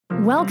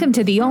Welcome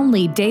to the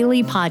only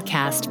daily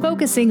podcast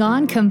focusing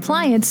on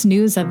compliance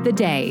news of the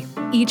day.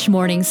 Each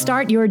morning,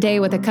 start your day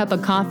with a cup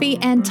of coffee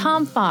and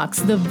Tom Fox,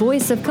 the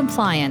voice of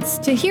compliance,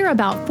 to hear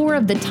about 4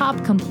 of the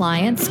top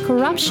compliance,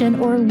 corruption,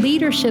 or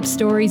leadership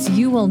stories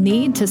you will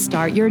need to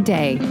start your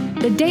day.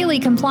 The Daily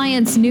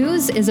Compliance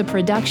News is a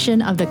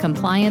production of the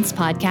Compliance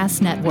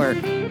Podcast Network.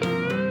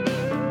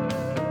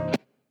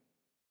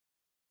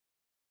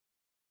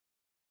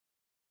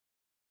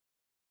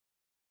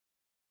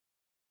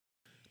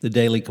 The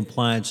Daily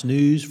Compliance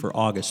News for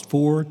August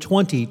 4,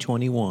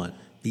 2021,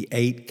 the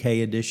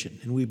 8K edition.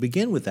 And we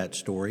begin with that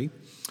story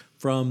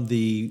from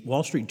the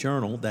Wall Street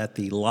Journal that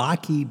the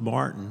Lockheed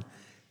Martin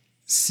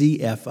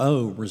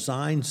CFO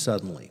resigned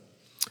suddenly.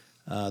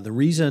 The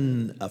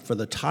reason for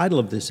the title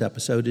of this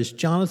episode is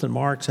Jonathan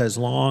Marks has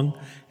long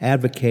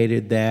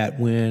advocated that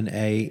when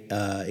a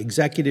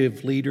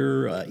executive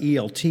leader,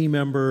 ELT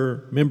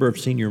member of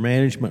senior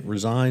management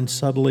resigns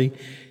suddenly,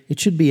 it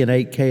should be an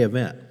 8K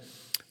event.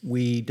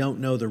 We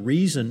don't know the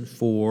reason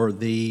for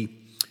the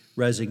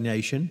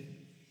resignation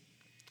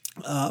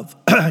of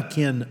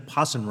Ken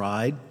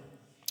Possenriede,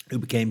 who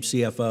became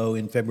CFO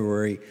in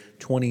February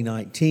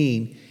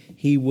 2019.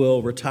 He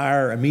will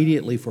retire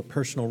immediately for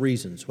personal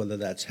reasons, whether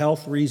that's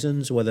health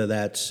reasons, whether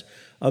that's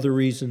other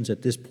reasons.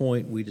 At this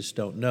point, we just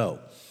don't know.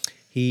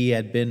 He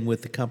had been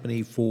with the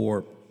company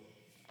for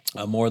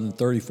more than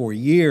 34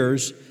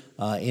 years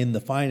in the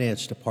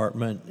finance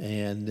department,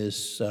 and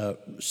this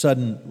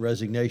sudden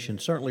resignation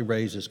certainly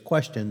raises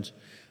questions,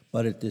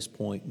 but at this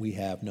point we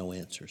have no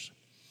answers.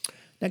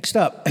 Next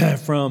up,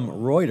 from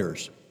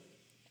Reuters,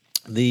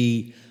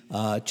 the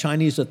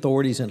Chinese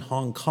authorities in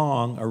Hong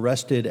Kong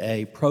arrested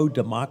a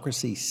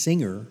pro-democracy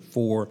singer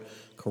for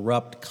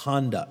corrupt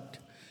conduct.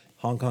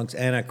 Hong Kong's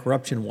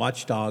anti-corruption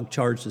watchdog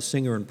charged the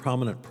singer and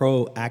prominent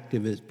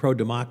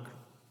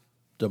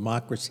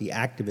pro-democracy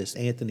activist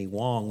Anthony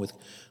Wong with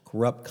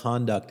corrupt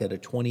conduct at a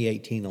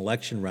 2018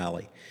 election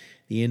rally.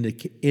 The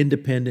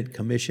Independent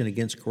Commission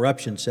Against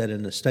Corruption said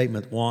in a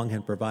statement Wong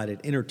had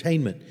provided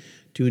entertainment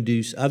to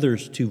induce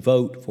others to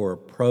vote for a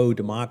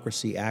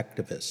pro-democracy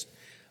activist.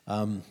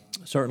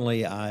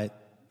 Certainly, I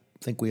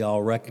think we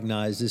all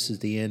recognize this is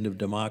the end of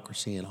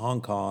democracy in Hong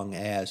Kong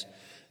as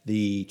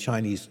the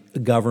Chinese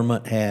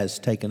government has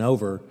taken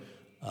over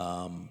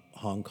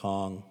Hong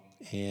Kong.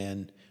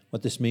 And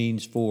what this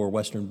means for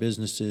Western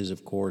businesses,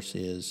 of course,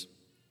 is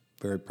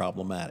very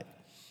problematic.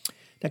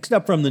 Next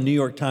up from the New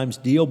York Times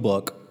Deal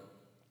Book,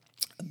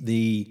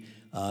 the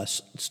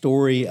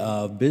story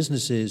of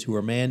businesses who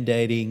are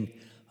mandating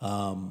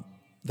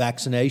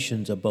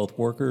vaccinations of both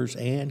workers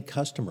and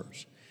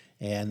customers.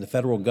 And the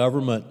federal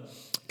government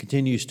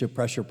continues to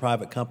pressure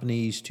private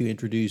companies to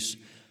introduce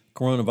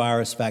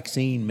coronavirus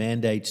vaccine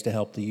mandates to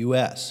help the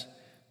U.S.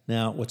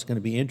 Now, what's going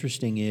to be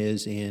interesting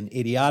is in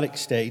idiotic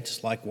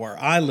states like where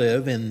I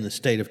live, in the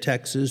state of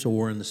Texas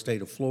or in the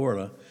state of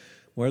Florida,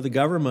 where the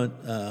government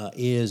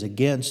is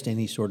against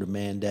any sort of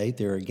mandate,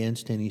 they're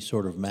against any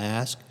sort of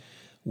mask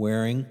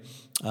wearing,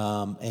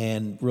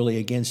 and really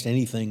against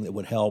anything that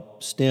would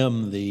help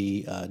stem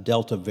the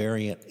Delta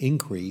variant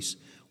increase,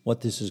 what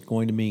this is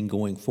going to mean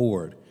going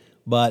forward.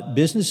 But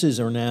businesses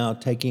are now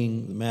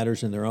taking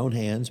matters in their own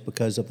hands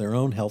because of their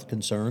own health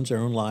concerns, their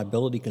own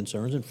liability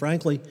concerns, and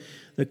frankly,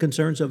 the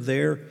concerns of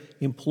their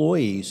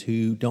employees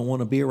who don't want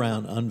to be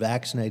around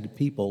unvaccinated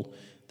people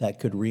that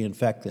could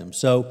reinfect them.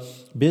 So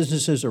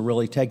businesses are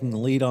really taking the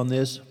lead on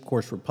this. Of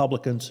course,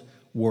 Republicans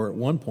were at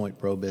one point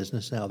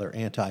pro-business. Now they're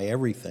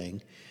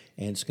anti-everything.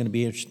 And it's going to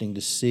be interesting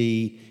to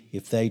see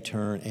if they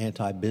turn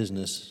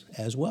anti-business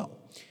as well.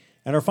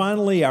 And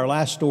our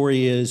last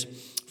story is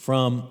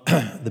from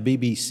the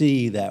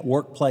BBC that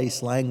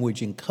workplace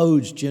language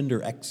encodes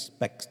gender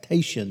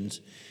expectations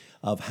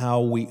of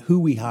who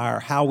we hire,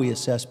 how we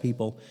assess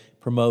people,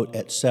 promote,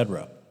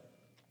 etc.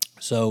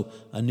 So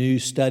a new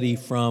study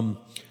from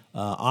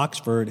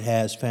Oxford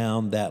has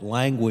found that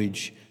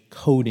language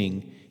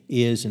coding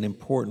is an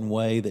important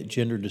way that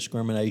gender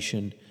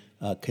discrimination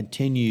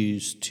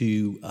continues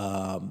to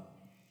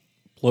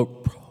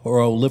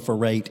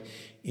proliferate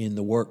in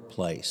the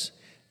workplace.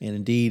 And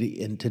indeed,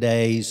 in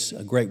today's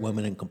Great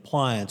Women in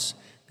Compliance,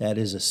 that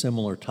is a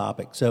similar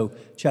topic. So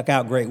check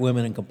out Great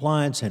Women in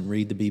Compliance and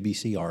read the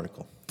BBC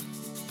article.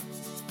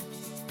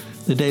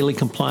 The Daily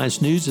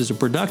Compliance News is a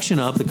production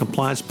of the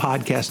Compliance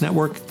Podcast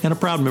Network and a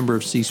proud member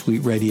of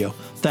C-Suite Radio.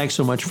 Thanks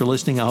so much for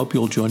listening. I hope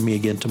you'll join me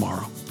again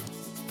tomorrow.